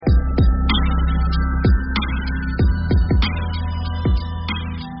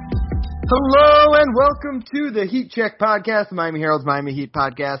Hello and welcome to the Heat Check Podcast, the Miami Herald's Miami Heat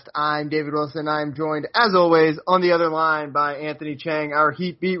Podcast. I'm David Wilson. I'm joined, as always, on the other line by Anthony Chang, our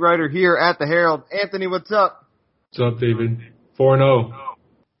Heat beat writer here at the Herald. Anthony, what's up? What's up, David? 4-0.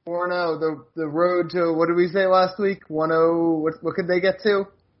 4-0. The road to, what did we say last week? 1-0, what could they get to?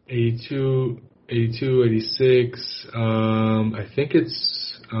 82, 86. I think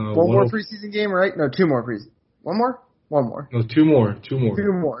it's... one more preseason game, right? No, two more preseason. One more? One more. No, two more. Two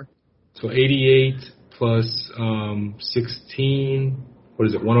more. So 88 plus 16, what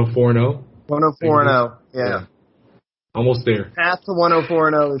is it, 104-0? 104-0, yeah. Almost there. Path to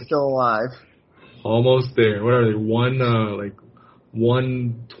 104-0 is still alive. Almost there. What are they,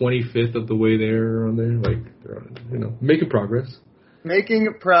 1/25th of the way there on there? Like, they're, making progress.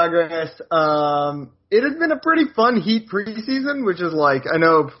 Making progress. It has been a pretty fun Heat preseason, which is like, I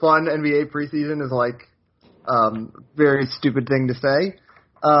know fun NBA preseason is like very stupid thing to say.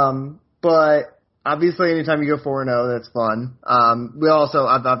 But obviously anytime you go 4-0, that's fun.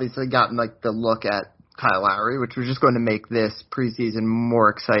 I've obviously gotten like the look at Kyle Lowry, which was just going to make this preseason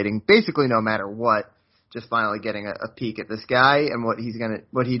more exciting, basically no matter what, just finally getting a peek at this guy and what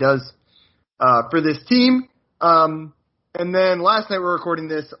he does, for this team. And then last night we're recording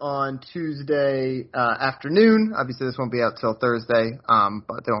this on Tuesday, afternoon. Obviously this won't be out till Thursday,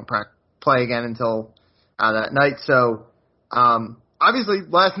 but they won't play again until, that night. So, obviously,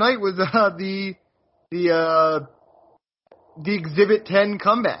 last night was the Exhibit 10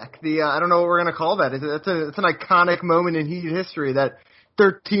 comeback. I don't know what we're gonna call that. It's an iconic moment in Heat history. That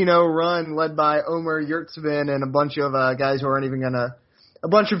 13-0 run led by Omer Yurtseven and a bunch of guys who aren't even a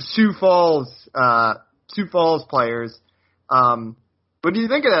bunch of Sioux Falls players. What do you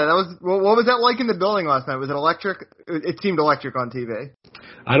think of that? What was that like in the building last night? Was it electric? It seemed electric on TV.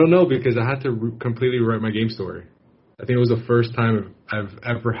 I don't know, because I had to completely rewrite my game story. I think it was the first time I've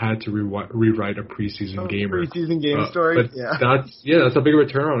ever had to rewrite a preseason game. Preseason game story? But that's how big of a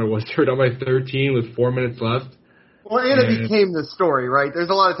turnaround it was. They're down by 13 with 4 minutes left. Well, and it became the story, right? There's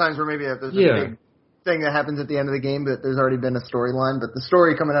a lot of times where maybe there's a big thing that happens at the end of the game, but there's already been a storyline. But the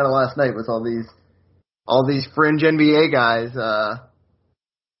story coming out of last night was all these fringe NBA guys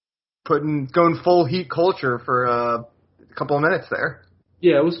going full Heat culture for a couple of minutes there.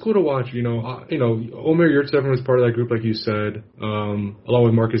 Yeah, it was cool to watch. Omer Yurtseven was part of that group, like you said, along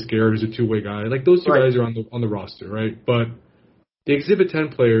with Marcus Garrett, who's a two-way guy. Like, those two guys are on the roster, right? But the Exhibit 10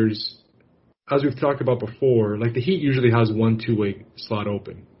 players, as we've talked about before, like, the Heat usually has one two-way slot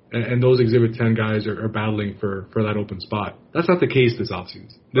open, and those Exhibit 10 guys are battling for that open spot. That's not the case this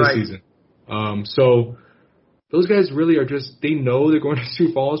season. So those guys really are they know they're going to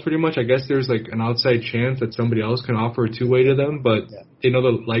Sioux Falls pretty much. I guess there's like an outside chance that somebody else can offer a two-way to them, but they know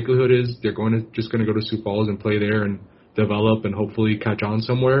the likelihood is they're just going to go to Sioux Falls and play there and develop and hopefully catch on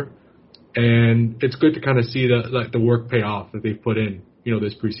somewhere. And it's good to kind of see the work pay off that they've put in,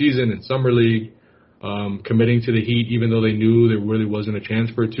 this preseason and summer league, committing to the Heat even though they knew there really wasn't a chance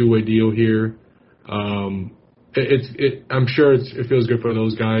for a two-way deal here. I'm sure it feels good for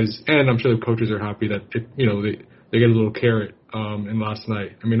those guys, and I'm sure the coaches are happy that they get a little carrot in last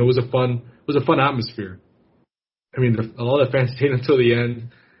night. I mean, it was a fun atmosphere. I mean, a lot of the fans stayed until the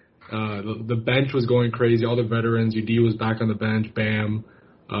end. The bench was going crazy. All the veterans. UD was back on the bench. Bam.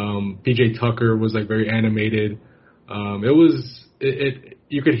 PJ Tucker was like very animated.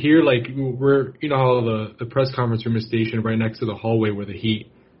 You could hear like how the press conference room is stationed right next to the hallway where the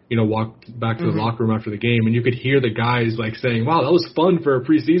Heat walked back to the locker room after the game, and you could hear the guys like saying, "Wow, that was fun for a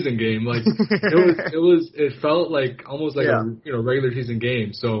preseason game." Like it felt like almost like a regular season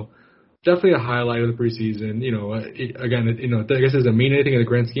game. So definitely a highlight of the preseason. Again, I guess it doesn't mean anything in the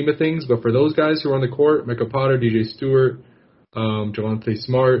grand scheme of things, but for those guys who were on the court, Micah Potter, DJ Stewart, Javonte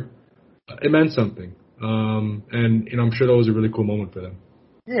Smart, it meant something. And I'm sure that was a really cool moment for them.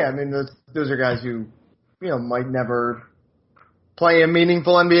 Yeah, I mean those are guys who might never play a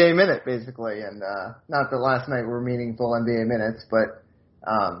meaningful NBA minute, basically, and not that last night were meaningful NBA minutes, but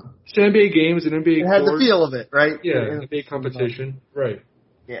it's NBA games and NBA. It had the feel of it, right? Yeah, NBA competition, right?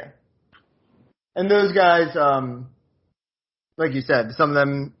 Yeah, and those guys, like you said, some of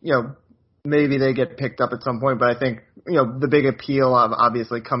them, maybe they get picked up at some point, but I think the big appeal of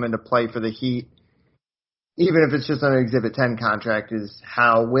obviously come into play for the Heat, even if it's just on an Exhibit 10 contract, is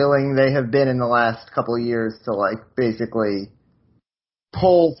how willing they have been in the last couple of years to basically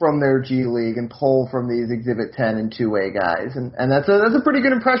pull from their G League and pull from these Exhibit 10 and two-way guys. And that's a pretty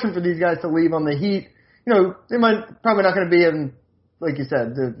good impression for these guys to leave on the Heat. They probably not going to be in, like you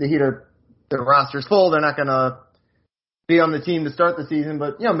said, the Heat their roster's full. They're not going to be on the team to start the season,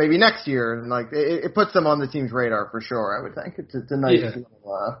 but, maybe next year. And it puts them on the team's radar for sure, I would think. It's a nice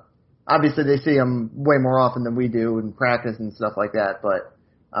obviously they see him way more often than we do in practice and stuff like that. But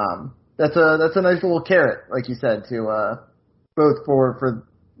that's a nice little carrot, like you said, to both for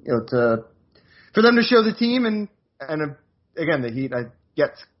them to show the team and again the Heat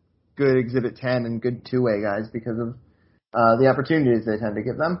gets good Exhibit 10 and good two-way guys because of the opportunities they tend to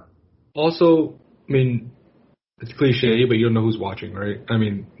give them. Also, I mean, it's cliche, but you don't know who's watching, right? I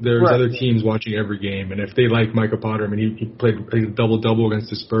mean, there's other teams watching every game, and if they like Micah Potter, I mean, he played a double-double against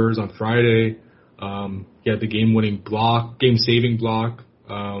the Spurs on Friday. He had the game-saving block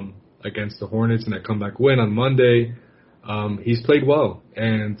against the Hornets and that comeback win on Monday. He's played well,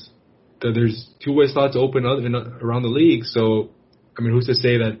 and there's two-way slots open around the league, so, I mean, who's to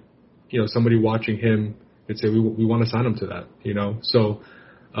say that, somebody watching him could say we want to sign him to that, So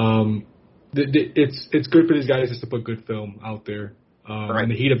it's good for these guys just to put good film out there.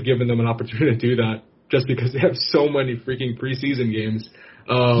 And the Heat have given them an opportunity to do that just because they have so many freaking preseason games.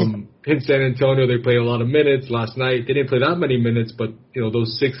 In San Antonio, they play a lot of minutes. Last night, they didn't play that many minutes, but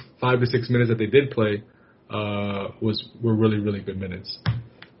those 5 to 6 minutes that they did play were really, really good minutes.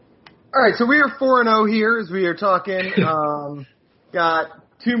 All right, so we are 4-0 here as we are talking. Got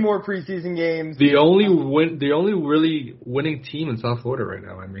 2 more preseason games. The only really winning team in South Florida right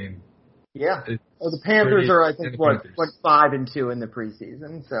now. I mean, yeah. Well, the Panthers are, I think, went 5-2 in the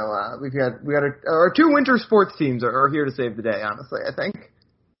preseason. So we got our 2 winter sports teams are here to save the day. Honestly, I think.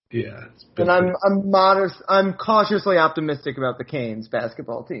 Yeah. And I'm cautiously optimistic about the Canes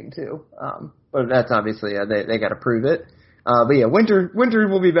basketball team too. But that's obviously they got to prove it. But yeah, winter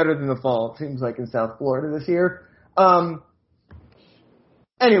will be better than the fall. It seems like in South Florida this year.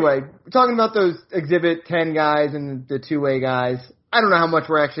 Anyway, we're talking about those Exhibit 10 guys and the two-way guys. I don't know how much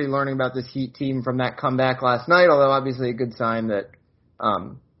we're actually learning about this Heat team from that comeback last night, although obviously a good sign that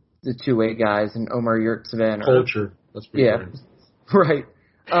the two-way guys and Omer Yurtseven culture. That's pretty right.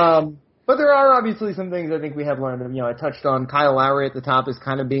 But there are obviously some things I think we have learned. I touched on Kyle Lowry at the top as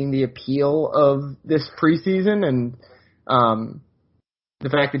kind of being the appeal of this preseason, and the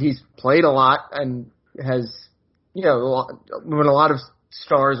fact that he's played a lot and has, when a lot of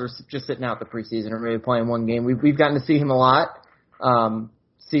stars are just sitting out the preseason or maybe playing one game, we've gotten to see him a lot.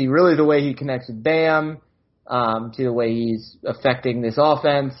 See really the way he connects with Bam, see the way he's affecting this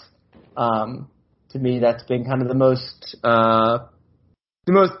offense. To me, that's been kind of the most,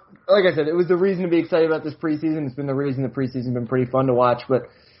 like I said, it was the reason to be excited about this preseason. It's been the reason the preseason's been pretty fun to watch. But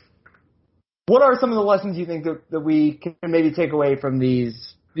what are some of the lessons you think that we can maybe take away from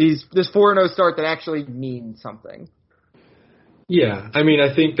this 4-0 start that actually means something? Yeah, I mean,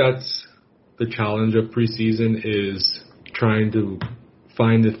 I think that's the challenge of preseason is trying to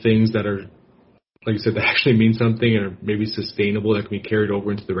find the things that are, like you said, that actually mean something and are maybe sustainable that can be carried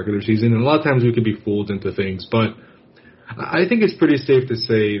over into the regular season. And a lot of times we could be fooled into things, but I think it's pretty safe to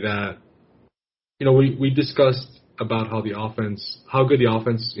say that, we discussed about how good the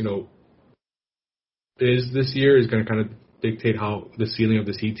offense, is this year is going to kind of dictate how the ceiling of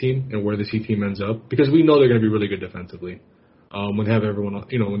this Heat team and where this Heat team ends up, because we know they're going to be really good defensively. When they have everyone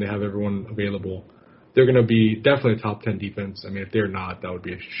available, they're going to be definitely a top 10 defense. I mean, if they're not, that would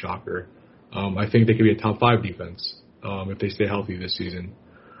be a shocker. I think they could be a top 5 defense if they stay healthy this season.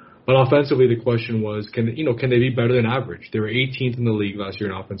 But offensively, the question was, can they be better than average? They were 18th in the league last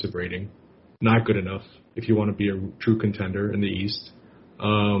year in offensive rating. Not good enough if you want to be a true contender in the East.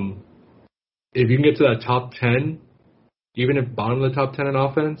 If you can get to that top 10, even if bottom of the top 10 in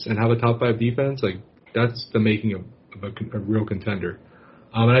offense and have a top 5 defense, like that's the making of a real contender.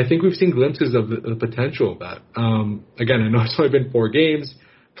 And I think we've seen glimpses of the potential of that. Again, I know it's only been 4 games.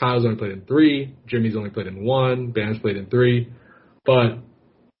 Kyle's only played in 3. Jimmy's only played in 1. Bam's played in 3. But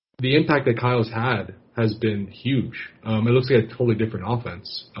the impact that Kyle's had has been huge. It looks like a totally different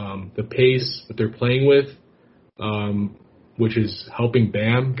offense. The pace that they're playing with, which is helping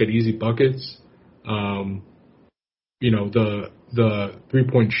Bam get easy buckets. The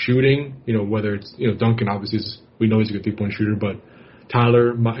 3-point shooting, whether it's, Duncan obviously we know he's a good 3-point shooter, but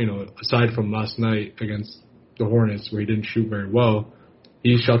Tyler, aside from last night against the Hornets where he didn't shoot very well,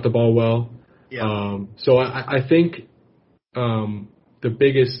 he shot the ball well. Yeah. So I think the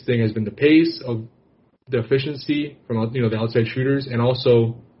biggest thing has been the pace of the efficiency from the outside shooters, and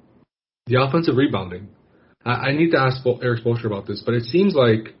also the offensive rebounding. I need to ask Eric Spoelstra about this, but it seems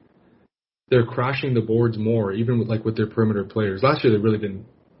like they're crashing the boards more, even with their perimeter players. Last year they really didn't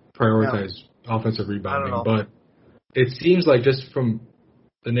prioritize offensive rebounding, but it seems like just from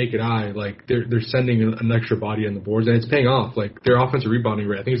the naked eye, like they're sending an extra body on the boards, and it's paying off. Like their offensive rebounding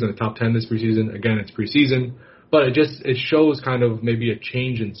rate, I think it's in the top 10 this preseason. Again, it's preseason, but it shows kind of maybe a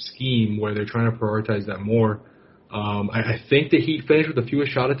change in scheme where they're trying to prioritize that more. I think the Heat finished with the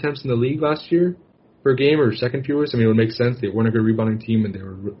fewest shot attempts in the league last year per game, or second fewest. I mean, it would make sense. They weren't a good rebounding team, and they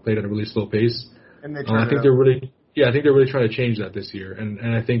were played at a really slow pace. And they I think they're really trying to change that this year, and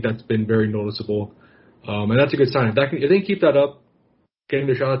I think that's been very noticeable. And that's a good sign. If they can keep that up, getting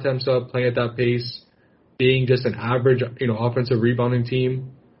their shot attempts up, playing at that pace, being just an average, offensive rebounding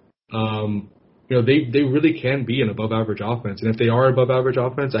team, they really can be an above average offense. And if they are above average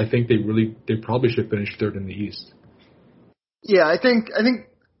offense, I think they probably should finish third in the East. Yeah, I think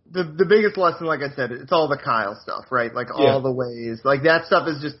the biggest lesson, like I said, it's all the Kyle stuff, right? Like all the ways, like that stuff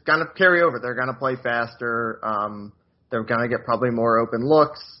is just gonna carry over. They're gonna play faster. They're gonna get probably more open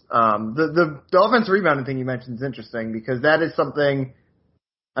looks. The offensive rebounding thing you mentioned is interesting because that is something.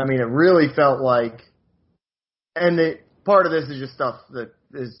 I mean, it really felt like, and part of this is just stuff that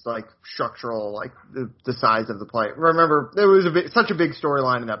is like structural, like the size of the play. Remember, there was such a big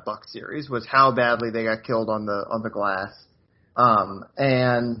storyline in that Bucks series was how badly they got killed on the glass.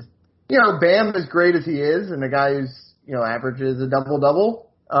 And Bam, as great as he is, and a guy who's averages a double,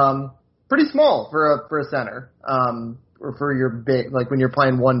 pretty small for a center, or for your big, like when you're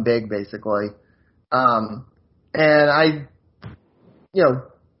playing one big basically. And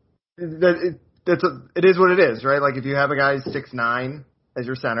it is what it is, right? Like if you have a guy 6'9" as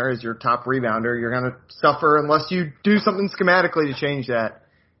your center, as your top rebounder, you're going to suffer unless you do something schematically to change that.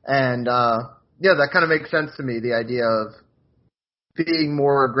 And that kind of makes sense to me, the idea of being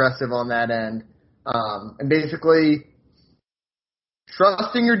more aggressive on that end, and basically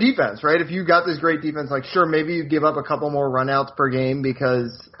trusting your defense, right? If you got this great defense, like sure, maybe you give up a couple more runouts per game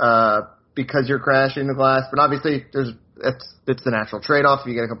because you're crashing the glass, but obviously it's the natural trade-off. If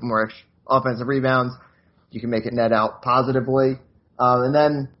you get a couple more extra offensive rebounds, you can make it net out positively. And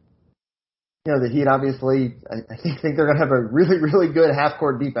then, the Heat obviously, I think they're going to have a really, really good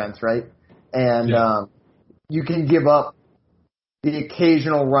half-court defense, right? And you can give up the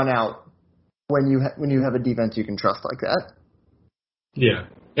occasional run out when you have a defense you can trust like that. Yeah,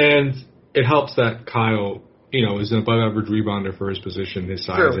 and it helps that Kyle, is an above-average rebounder for his position, his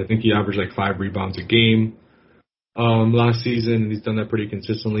size. True. I think he averaged like 5 rebounds a game last season, and he's done that pretty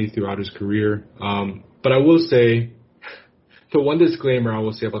consistently throughout his career. But I will say, the one disclaimer I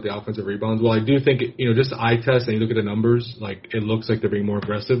will say about the offensive rebounds, well, I do think, just the eye test and you look at the numbers, like it looks like they're being more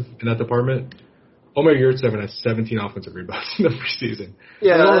aggressive in that department. Omer Yurtseven has 17 offensive rebounds in the preseason.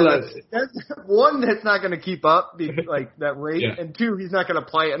 Yeah, that's one, that's not going to keep up like that rate, and 2, he's not going to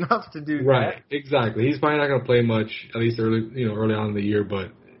play enough to do that. Right, exactly. He's probably not going to play much, at least early on in the year.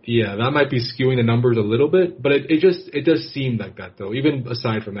 But yeah, that might be skewing the numbers a little bit. But it does seem like that though. Even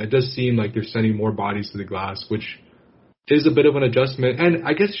aside from that, it does seem like they're sending more bodies to the glass, which is a bit of an adjustment, and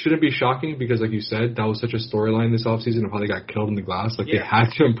I guess it shouldn't be shocking because, like you said, that was such a storyline this offseason of how they got killed in the glass. Like, they had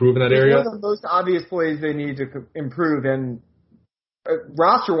to improve in that area. One of the most obvious plays they need to improve, and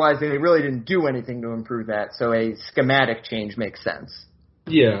roster-wise, they really didn't do anything to improve that, so a schematic change makes sense.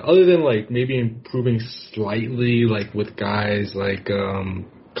 Yeah, other than, like, maybe improving slightly, like, with guys like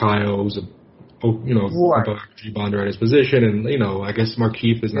Kyle, who's a rebounder at his position, and I guess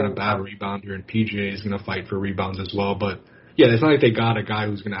Markieff is not a bad rebounder, and PJ is going to fight for rebounds as well. But yeah, it's not like they got a guy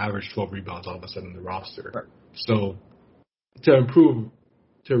who's going to average 12 rebounds all of a sudden in the roster. Right. So to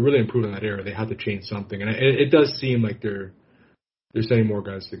really improve in that area, they had to change something, and it does seem like they're sending more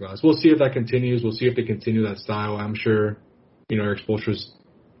guys to the glass. We'll see if that continues. We'll see if they continue that style. I'm sure Erik Spoelstra's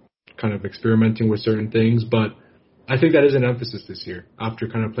kind of experimenting with certain things, but I think that is an emphasis this year after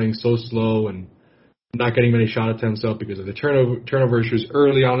kind of playing so slow and not getting many shot attempts up because of the turnover issues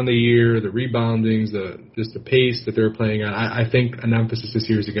early on in the year, the reboundings, just the pace that they're playing at. I think an emphasis this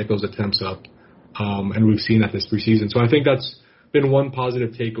year is to get those attempts up, and we've seen that this preseason. So I think that's been one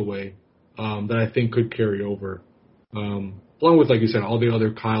positive takeaway that I think could carry over, along with, like you said, all the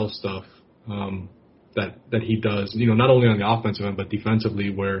other Kyle stuff that he does. Not only on the offensive end but defensively,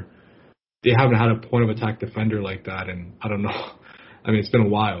 where they haven't had a point of attack defender like that, and I don't know. I mean, it's been a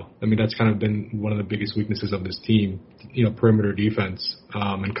while. I mean, that's kind of been one of the biggest weaknesses of this team, perimeter defense.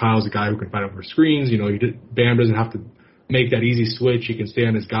 And Kyle's a guy who can fight over screens. Bam doesn't have to make that easy switch. He can stay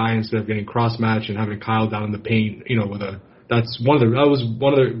on his guy instead of getting cross-matched and having Kyle down in the paint. That was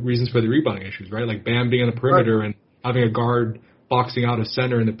one of the reasons for the rebounding issues, right? Like Bam being on the perimeter and having a guard boxing out a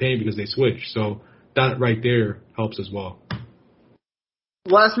center in the paint because they switch. So that right there helps as well.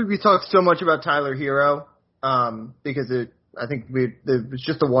 Last week we talked so much about Tyler Hero because I think it was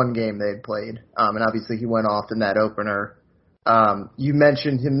just the one game they had played, and obviously he went off in that opener. You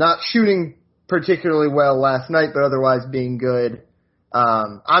mentioned him not shooting particularly well last night, but otherwise being good.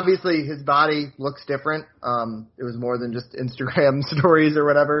 Obviously his body looks different. It was more than just Instagram stories or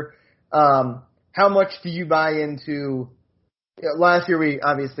whatever. how much do you buy into? Last year we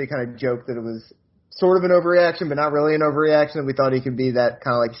obviously kind of joked that it was sort of an overreaction, but not really an overreaction. We thought he could be that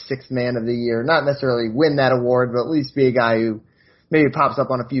kind of like sixth man of the year, not necessarily win that award, but at least be a guy who maybe pops up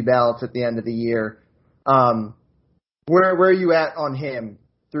on a few ballots at the end of the year. Where are you at on him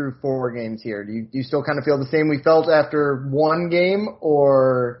through 4 games here? Do you still kind of feel the same we felt after 1 game,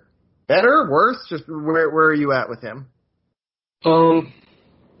 or better, worse? Just where are you at with him?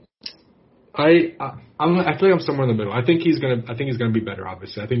 I feel like I'm somewhere in the middle. I think he's gonna be better.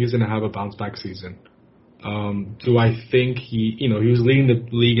 Obviously, I think he's gonna have a bounce back season. Do I think he was leading the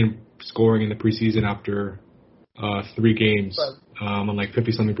league in scoring in the preseason after 3 games on like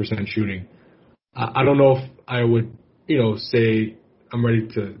 50-something% shooting. I don't know if I would say I'm ready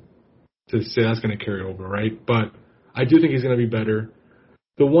to say that's gonna carry over, right? But I do think he's gonna be better.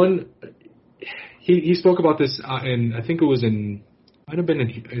 The one he spoke about this and I think it was might have been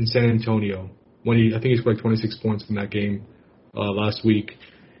in San Antonio when I think he scored like 26 points from that game last week.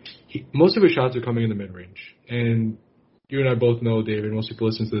 Most of his shots are coming in the mid-range. And you and I both know, David, most people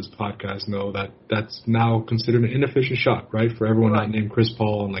listening to this podcast know that that's now considered an inefficient shot, right, for everyone not named Chris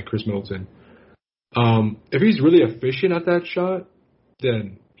Paul and like Chris Middleton. If he's really efficient at that shot,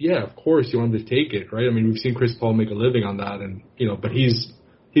 then yeah, of course you want him to take it, right? I mean, we've seen Chris Paul make a living on that, and but he's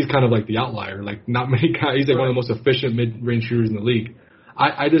kind of like the outlier. Like not many guys. He's like one of the most efficient mid-range shooters in the league.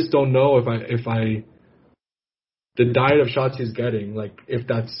 I just don't know if the diet of shots he's getting, like if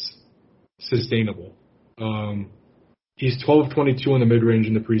that's sustainable. He's 12-22 in the mid-range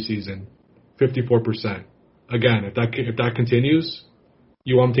in the preseason, 54%. Again, if that continues,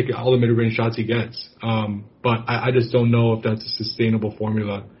 you want him to take all the mid-range shots he gets. But I just don't know if that's a sustainable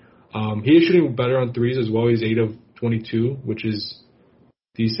formula. He is shooting better on threes as well. He's 8 of 22, which is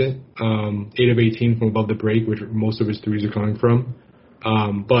decent. 8 of 18 from above the break, which most of his threes are coming from.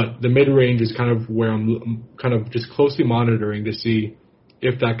 But the mid-range is kind of where I'm kind of just closely monitoring to see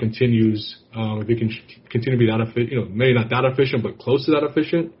if that continues, if he can continue to be that efficient, maybe not that efficient, but close to that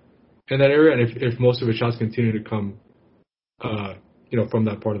efficient in that area, and if most of his shots continue to come, from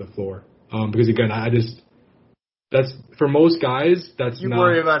that part of the floor. Because again, that's for most guys, that's you not. You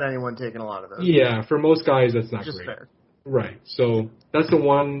worry about anyone taking a lot of those. Yeah, for most guys, that's not just great. Fair. Right. So that's the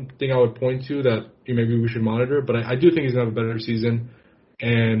one thing I would point to that maybe we should monitor. But I do think he's going to have a better season.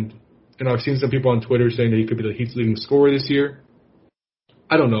 And I've seen some people on Twitter saying that he could be the Heat's leading scorer this year.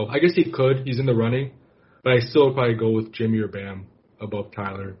 I don't know. I guess he could. He's in the running. But I still would probably go with Jimmy or Bam above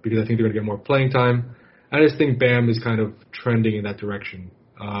Tyler because I think they're going to get more playing time. I just think Bam is kind of trending in that direction,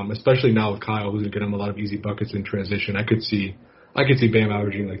 especially now with Kyle, who's going to get him a lot of easy buckets in transition. I could see Bam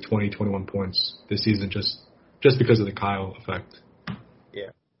averaging like 20, 21 points this season just because of the Kyle effect. Yeah.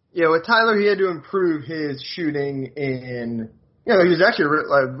 Yeah, with Tyler, he had to improve his shooting in – he was actually,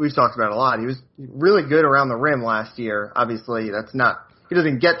 like we've talked about a lot, he was really good around the rim last year. Obviously, he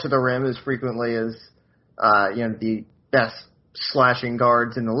doesn't get to the rim as frequently as, the best slashing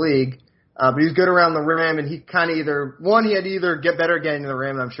guards in the league. But he was good around the rim, and he kind of he had to either get better at getting to the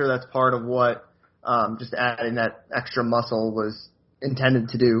rim, and I'm sure that's part of what just adding that extra muscle was intended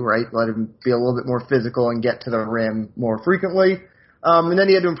to do, right? Let him be a little bit more physical and get to the rim more frequently. And then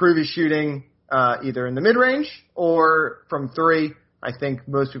he had to improve his shooting either in the mid-range or from 3. I think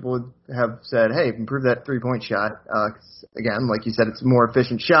most people would have said, hey, improve that 3-point shot. Again, like you said, it's a more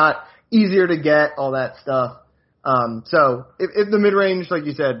efficient shot, easier to get, all that stuff. So if the mid-range, like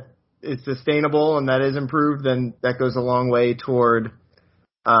you said, is sustainable and that is improved, then that goes a long way toward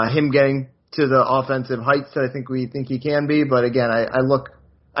him getting to the offensive heights that I think we think he can be. But again,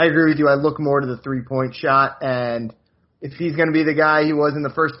 I agree with you. I look more to the 3-point shot, and if he's going to be the guy he was in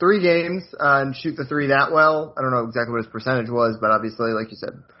the first 3 games and shoot the 3 that well, I don't know exactly what his percentage was, but obviously, like you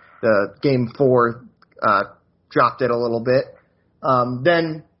said, the game 4 dropped it a little bit.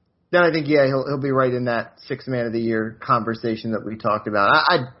 Then I think, yeah, he'll be right in that 6th man of the year conversation that we talked about.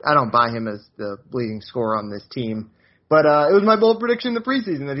 I don't buy him as the leading scorer on this team, but it was my bold prediction in the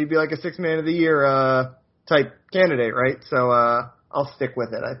preseason that he'd be like a 6th man of the year type candidate, right? So I'll stick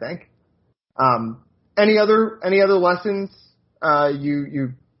with it, I think. Any other lessons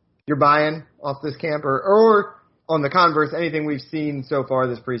you're buying off this camp, or on the converse, anything we've seen so far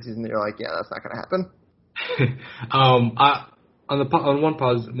this preseason that you're like, yeah, that's not going to happen? On one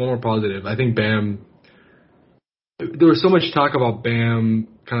more positive, I think Bam. There was so much talk about Bam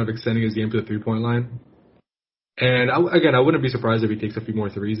kind of extending his game to the 3-point line, and I wouldn't be surprised if he takes a few more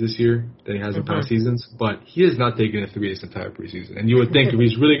threes this year than he has in past seasons. But he has not taken a 3 this entire preseason, and you would think if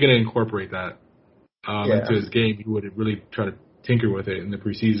he's really going to incorporate that into his game, he would really try to tinker with it in the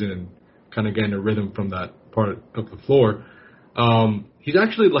preseason and kind of get in a rhythm from that part of the floor. he's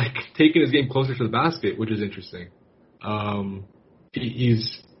actually like taking his game closer to the basket, which is interesting.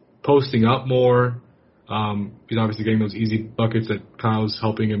 He's posting up more. He's obviously getting those easy buckets that Kyle's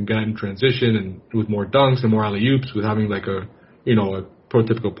helping him get in transition, and with more dunks and more alley-oops, with having like a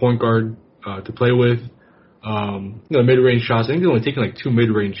prototypical point guard to play with. Mid-range shots. I think he's only taken like 2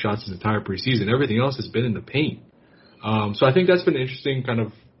 mid-range shots his entire preseason. Everything else has been in the paint. So I think that's been an interesting kind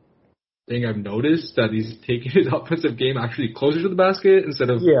of thing I've noticed, that he's taking his offensive game actually closer to the basket instead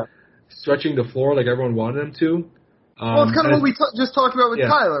of stretching the floor like everyone wanted him to. Well, it's kind of what we just talked about with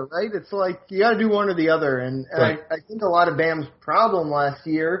Tyler, right? It's like you got to do one or the other, and right. I think a lot of Bam's problem last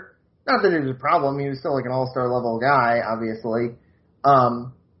year, not that it was a problem, he was still like an all-star level guy, obviously,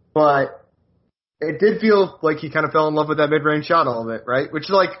 but it did feel like he kind of fell in love with that mid-range shot a little bit, right? Which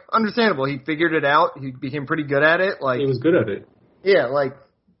is like understandable. He figured it out. He became pretty good at it. Like he was good at it. Yeah, like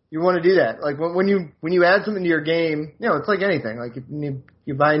you want to do that. Like when you add something to your game, it's like anything. Like if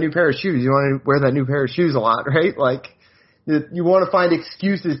you buy a new pair of shoes, you want to wear that new pair of shoes a lot, right? Like you want to find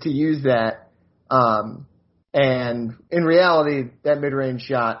excuses to use that. And in reality, that mid-range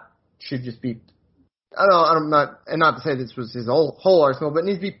shot should just be. I'm not to say this was his whole arsenal, but it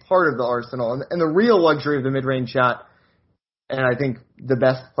needs to be part of the arsenal. And the real luxury of the mid-range shot, and I think the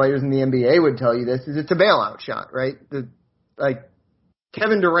best players in the NBA would tell you this, is it's a bailout shot, right? Like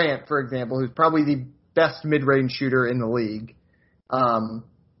Kevin Durant, for example, who's probably the best mid-range shooter in the league.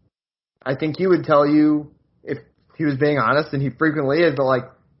 I think he would tell you, if he was being honest, and he frequently is, but like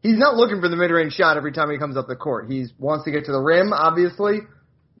he's not looking for the mid-range shot every time he comes up the court. He wants to get to the rim, obviously,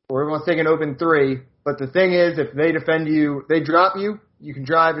 or he wants to take an open three. But the thing is, if they defend you, they drop you, you can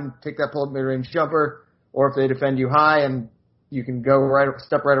drive and take that pull-up mid-range jumper, or if they defend you high, and you can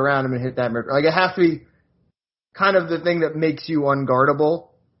step right around them and hit that mid. Like it has to be kind of the thing that makes you unguardable.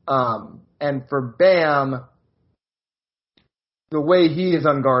 And for Bam, the way he is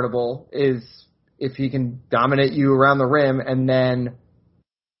unguardable is if he can dominate you around the rim and then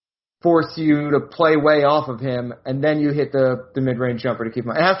force you to play way off of him, and then you hit the mid-range jumper to keep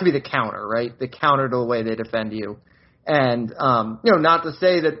him. It has to be the counter, right? The counter to the way they defend you. And, not to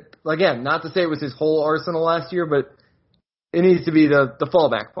say it was his whole arsenal last year, but it needs to be the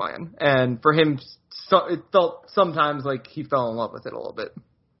fallback plan. And for him, it felt sometimes like he fell in love with it a little bit.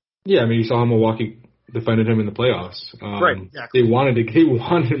 Yeah, I mean, you saw how Milwaukee defended him in the playoffs. Right, exactly. They wanted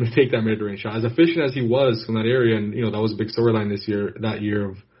him to take that mid-range shot. As efficient as he was from that area, and, that was a big storyline that year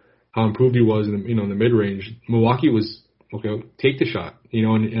of how improved he was in the mid-range. Milwaukee was, okay, take the shot,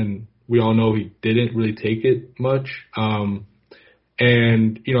 and we all know he didn't really take it much. And,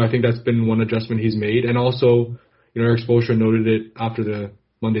 I think that's been one adjustment he's made. And also, Eric Spoelstra noted it after the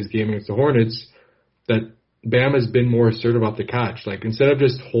Monday's game against the Hornets that Bam has been more assertive off the catch. Like, instead of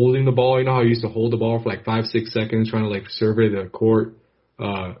just holding the ball, how he used to hold the ball for like 5-6 seconds trying to like survey the court,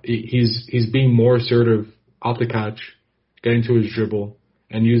 he's being more assertive off the catch, getting to his dribble,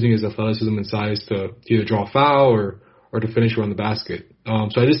 and using his athleticism and size to either draw a foul or to finish around the basket.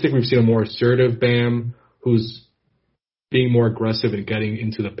 So I just think we've seen a more assertive Bam who's being more aggressive and getting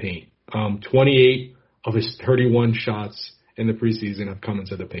into the paint. 28 of his 31 shots in the preseason have come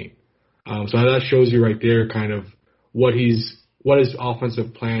into the paint. So that shows you right there kind of what his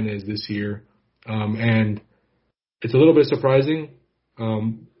offensive plan is this year. And it's a little bit surprising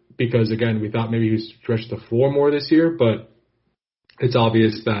because, again, we thought maybe he would stretch the floor more this year, but it's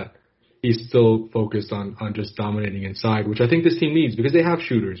obvious that he's still focused on just dominating inside, which I think this team needs because they have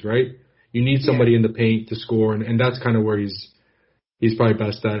shooters, right? You need somebody in the paint to score, and that's kind of where he's probably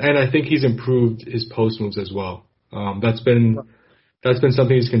best at. And I think he's improved his post moves as well. That's been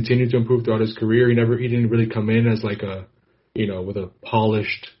something he's continued to improve throughout his career. He didn't really come in as like with a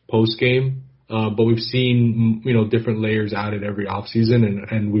polished post game. But we've seen, different layers added every offseason,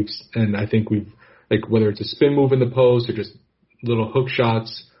 and I think we've, like, whether it's a spin move in the post or just little hook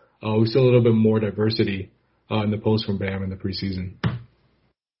shots, we've seen a little bit more diversity in the post from Bam in the preseason.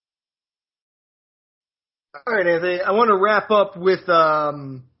 All right, Anthony, I want to wrap up with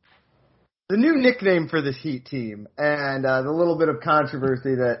the new nickname for this Heat team and the little bit of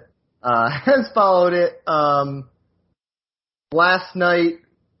controversy that has followed it. Last night,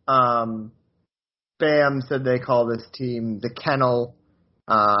 Bam said they call this team the Kennel.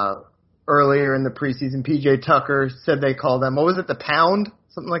 Earlier in the preseason, PJ Tucker said they call them, what was it, the Pound?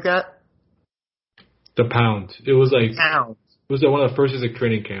 Something like that? The Pound. It was like Pound. It was one of the first days of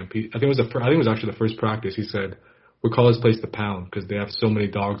training camp. I think it was actually the first practice. He said, "We call this place the Pound because they have so many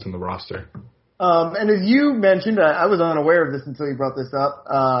dogs on the roster." And as you mentioned, I was unaware of this until you brought this up.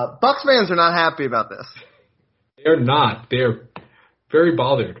 Bucks fans are not happy about this. They're not. They're very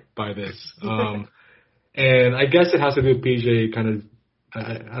bothered by this. And I guess it has to do with PJ kind of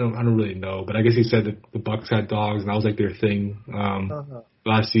I don't really know, but I guess he said that the Bucks had dogs, and that was like their thing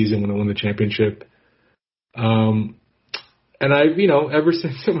last season when they won the championship. And I've, ever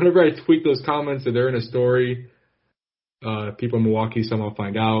since, whenever I tweet those comments that they're in a story, people in Milwaukee somehow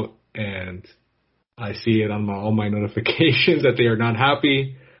find out, and I see it on all my notifications that they are not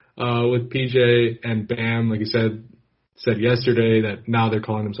happy with PJ and Bam. Like you said yesterday that now they're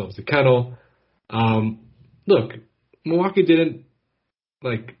calling themselves the Kennel. Look, Milwaukee didn't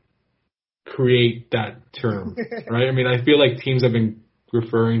create that term, right? I mean, I feel like teams have been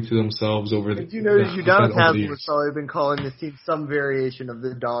referring to themselves over the. Did you know that Udonis Haslem has probably been calling this team some variation of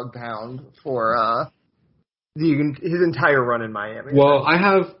the dog pound for his entire run in Miami? Well, I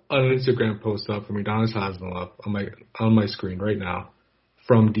have an Instagram post up from Udonis Haslem up on my screen right now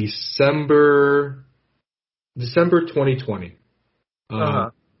from December 2020,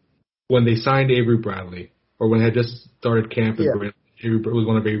 when they signed Avery Bradley, or when they had just started camp. It was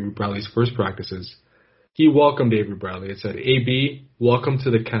one of Avery Bradley's first practices. He welcomed Avery Bradley. It said, "AB, welcome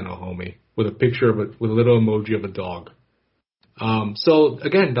to the kennel, homie," with a picture with a little emoji of a dog. So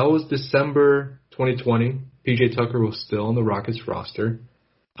again, that was December 2020. PJ Tucker was still on the Rockets roster.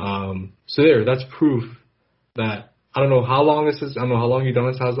 So that's proof that I don't know how long this is. I don't know how long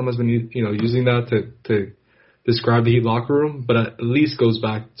Udonis Haslem has been using that to describe the Heat locker room, but at least goes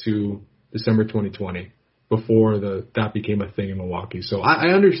back to December 2020. Before that became a thing in Milwaukee. So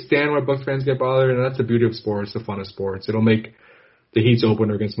I understand why Bucks fans get bothered, and that's the beauty of sports, the fun of sports. It'll make the Heat's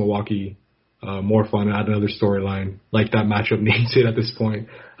opener against Milwaukee more fun and add another storyline, like that matchup needs it at this point.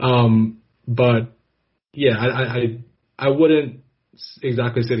 But, yeah, I wouldn't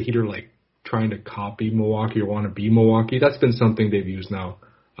exactly say the Heat are, trying to copy Milwaukee or want to be Milwaukee. That's been something they've used now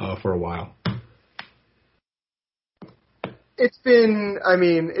for a while. It's been,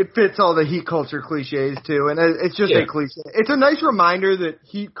 it fits all the Heat culture cliches too, and it's just a cliche. It's a nice reminder that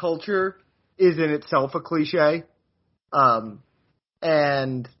Heat culture is in itself a cliche. And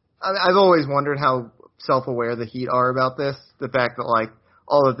I've always wondered how self-aware the Heat are about this. The fact that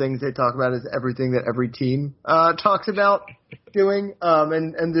all the things they talk about is everything that every team talks about doing.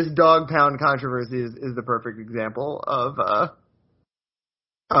 And this dog pound controversy is the perfect example of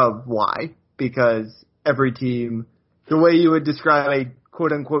why, because every team. The way you would describe a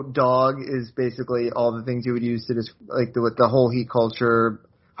quote-unquote dog is basically all the things you would use to with the whole Heat culture,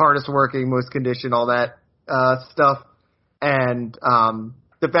 hardest working, most conditioned, all that stuff. And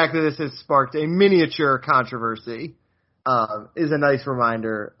the fact that this has sparked a miniature controversy is a nice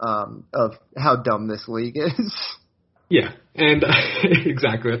reminder of how dumb this league is. Yeah, and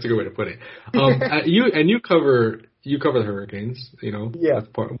exactly, that's a good way to put it. You cover the Hurricanes, Yeah. That's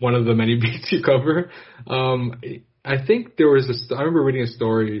one of the many beats you cover. I think there was I remember reading a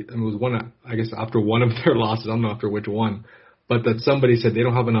story, and it was one, I guess, after one of their losses. I don't know after which one, but that somebody said they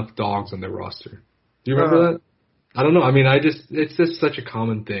don't have enough dogs on their roster. Do you remember that? I don't know. It's just such a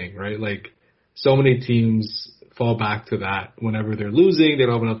common thing, right? So many teams fall back to that. Whenever they're losing, they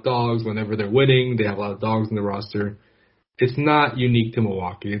don't have enough dogs. Whenever they're winning, they have a lot of dogs on the roster. It's not unique to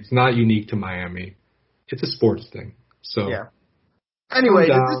Milwaukee. It's not unique to Miami. It's a sports thing. So. Yeah. Anyway,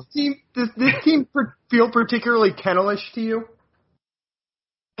 does this team feel particularly kennelish to you?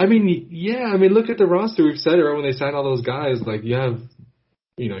 Yeah. Look at the roster. We've said it right when they signed all those guys. You have,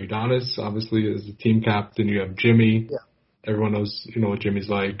 Udonis obviously is the team captain. You have Jimmy. Yeah. Everyone knows, what Jimmy's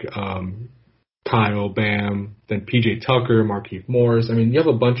like. Kyle, Bam, then PJ Tucker, Markieff Morris. You have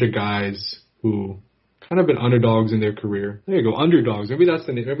a bunch of guys who kind of been underdogs in their career. There you go, underdogs. Maybe that's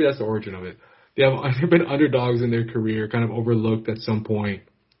the origin of it. They've been underdogs in their career, kind of overlooked at some point,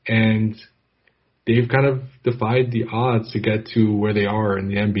 and they've kind of defied the odds to get to where they are in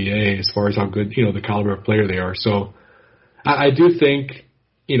the NBA as far as how good, the caliber of player they are. So I do think,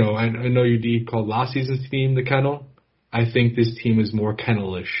 I know you called last season's team the Kennel. I think this team is more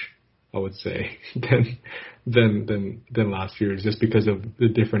kennelish, I would say, than last year's, just because of the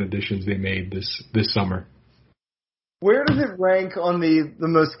different additions they made this summer. Where does it rank on the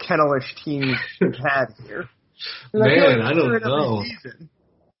most kennelish teams we've had here? Man, I don't know.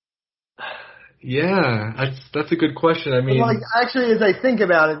 Yeah, that's a good question. Actually, as I think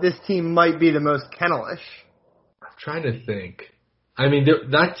about it, this team might be the most kennelish. I'm trying to think.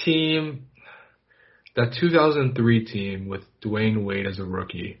 That team, that 2003 team with Dwayne Wade as a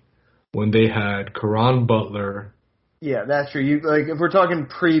rookie, when they had Caron Butler. Yeah, that's true. If we're talking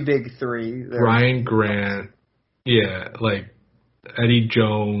pre-Big Three. Brian Grant. Yeah, Eddie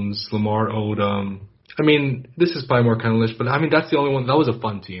Jones, Lamar Odom. This is probably more kennelish, but that's the only one. That was a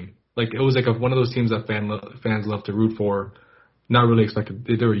fun team. It was one of those teams that fans love to root for. Not really expected.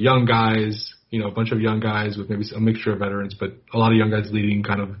 They were young guys. a bunch of young guys with maybe a mixture of veterans, but a lot of young guys leading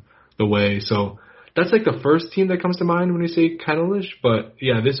kind of the way. So that's like the first team that comes to mind when you say Kenalish. But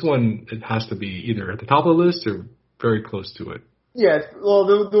yeah, this one, it has to be either at the top of the list or very close to it. Yeah, well,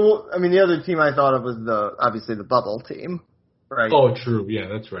 the other team I thought of was obviously the bubble team, right? Oh, true. Yeah,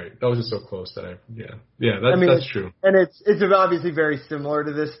 that's right. That was just so close that that's true. And it's obviously very similar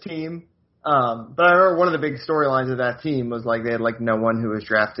to this team. But I remember one of the big storylines of that team was like they had like no one who was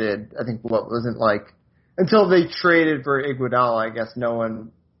drafted. I think until they traded for Iguodala, I guess no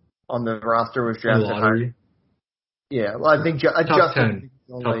one on the roster was drafted higher. Yeah, well, I think top 10.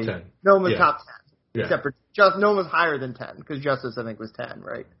 Top 10. No one was top 10. Yeah. Except for no one was higher than 10 because Justice I think was 10,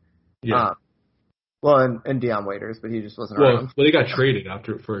 right? Yeah. And Deion Waiters, but he just wasn't around. Well, they got traded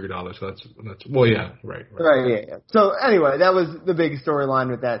for Iguodala, so that's right. Right, yeah. So anyway, that was the big storyline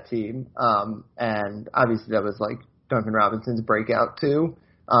with that team, and obviously that was like Duncan Robinson's breakout too.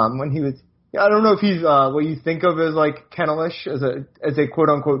 When he was, I don't know if he's what you think of as like Kenalish as a quote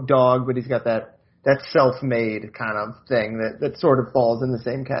unquote dog, but he's got that self-made kind of thing that sort of falls in the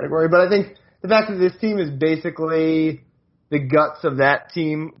same category. But I think the fact that this team is basically the guts of that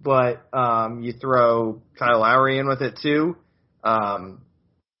team, but you throw Kyle Lowry in with it too,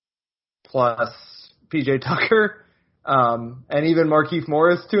 plus PJ Tucker, and even Markieff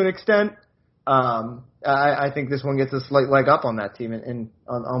Morris to an extent. I think this one gets a slight leg up on that team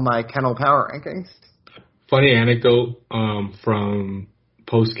on my Kennel Power rankings. Funny anecdote from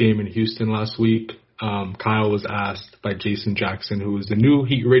post game in Houston last week. Kyle was asked by Jason Jackson, who is the new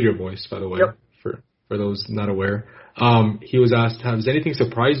Heat radio voice, by the way, yep. for those not aware. He was asked, has anything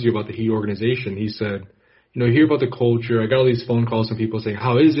surprised you about the Heat organization? He said, hear about the culture. I got all these phone calls from people saying,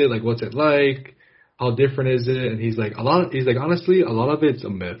 how is it? Like, what's it like? How different is it? And he's like, honestly, a lot of it's a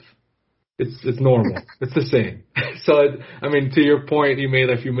myth. It's normal. It's the same. So, to your point you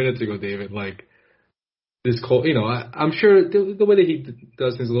made a few minutes ago, David, like, this cold, I'm sure the way that he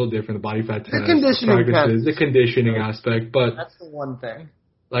does things is a little different. The body fat test, the conditioning aspect, but that's the one thing.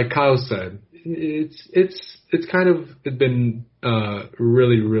 Like Kyle said, it's kind of been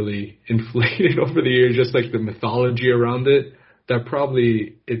really, really inflated over the years, just like the mythology around it. That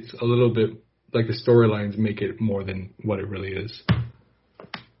probably it's a little bit like the storylines make it more than what it really is.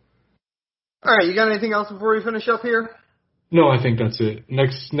 All right, you got anything else before we finish up here? No, I think that's it.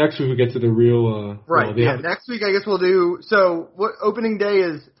 Next week we get to the real. Right. Yeah. Next week I guess we'll do. So what opening day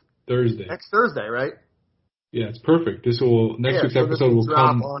is? Thursday. Next Thursday, right? Yeah, it's perfect. Next week's episode will drop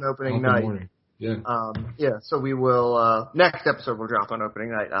come on opening night. Morning. Yeah. So we will. Next episode will drop on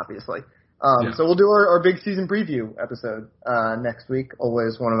opening night, obviously. So we'll do our big season preview episode next week.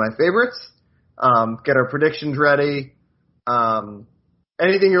 Always one of my favorites. Get our predictions ready.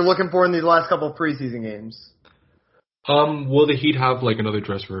 Anything you're looking for in these last couple of preseason games? Will the Heat have like another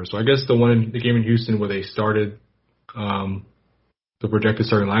dress rehearsal? I guess the game in Houston where they started, the projected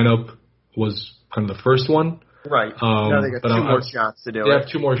starting lineup was kind of the first one. Right. Now they got two more shots to do it. They have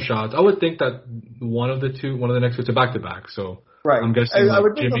two more shots. I would think that one of the next two, it's a back-to-back. So right. I'm guessing I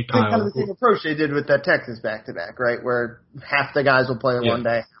would Jimmy think kind of the same approach they did with that Texas back-to-back, right? Where half the guys will play one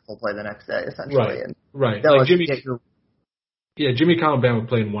day, half will play the next day, essentially. Right. Like Jimmy Kyle and Bam would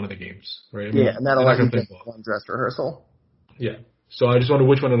play in one of the games, right? And that'll let you get one dress rehearsal. Yeah. So I just wonder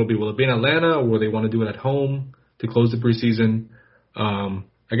which one it'll be. Will it be in Atlanta, or will they want to do it at home to close the preseason?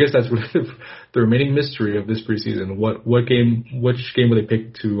 I guess that's the remaining mystery of this preseason. Which game will they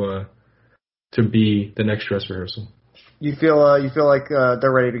pick to be the next dress rehearsal? You feel like they're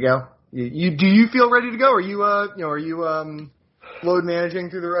ready to go? Do you feel ready to go? Are you load managing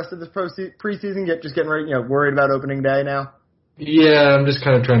through the rest of this preseason? Getting ready? Worried about opening day now? Yeah, I'm just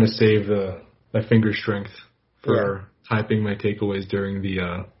kind of trying to save my finger strength for typing my takeaways during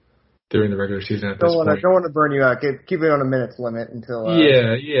the regular season. At this point, don't want to burn you out. Keep it on a minutes limit until.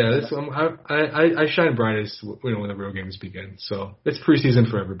 I shine brightest when the real games begin. So it's preseason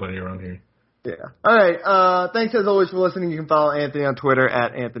for everybody around here. Yeah. All right. Thanks as always for listening. You can follow Anthony on Twitter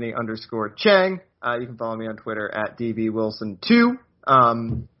at Anthony_Chang. You can follow me on Twitter at DBWilson2.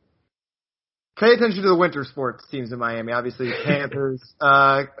 Pay attention to the winter sports teams in Miami. Obviously, Panthers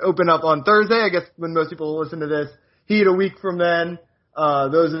open up on Thursday. I guess when most people listen to this, Heat a week from then.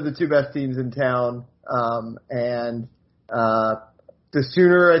 Those are the two best teams in town. And the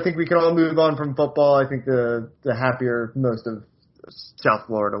sooner I think we can all move on from football, I think the happier most of South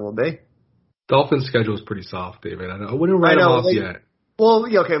Florida will be. Dolphins' schedule is pretty soft, David. I wouldn't write them off yet. Well,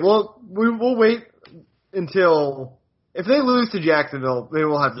 yeah, okay. Well, we'll wait until if they lose to Jacksonville, maybe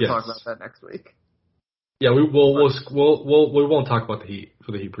we'll have to talk about that next week. Yeah, we won't talk about the Heat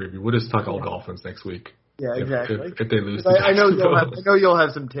for the Heat preview. We'll just talk all Dolphins next week. Yeah, exactly. If they lose, I know you'll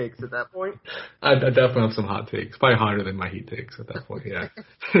have some takes at that point. I definitely have some hot takes, probably hotter than my Heat takes at that point. Yeah.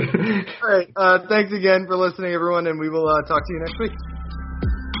 All right. Thanks again for listening, everyone, and we will talk to you next week.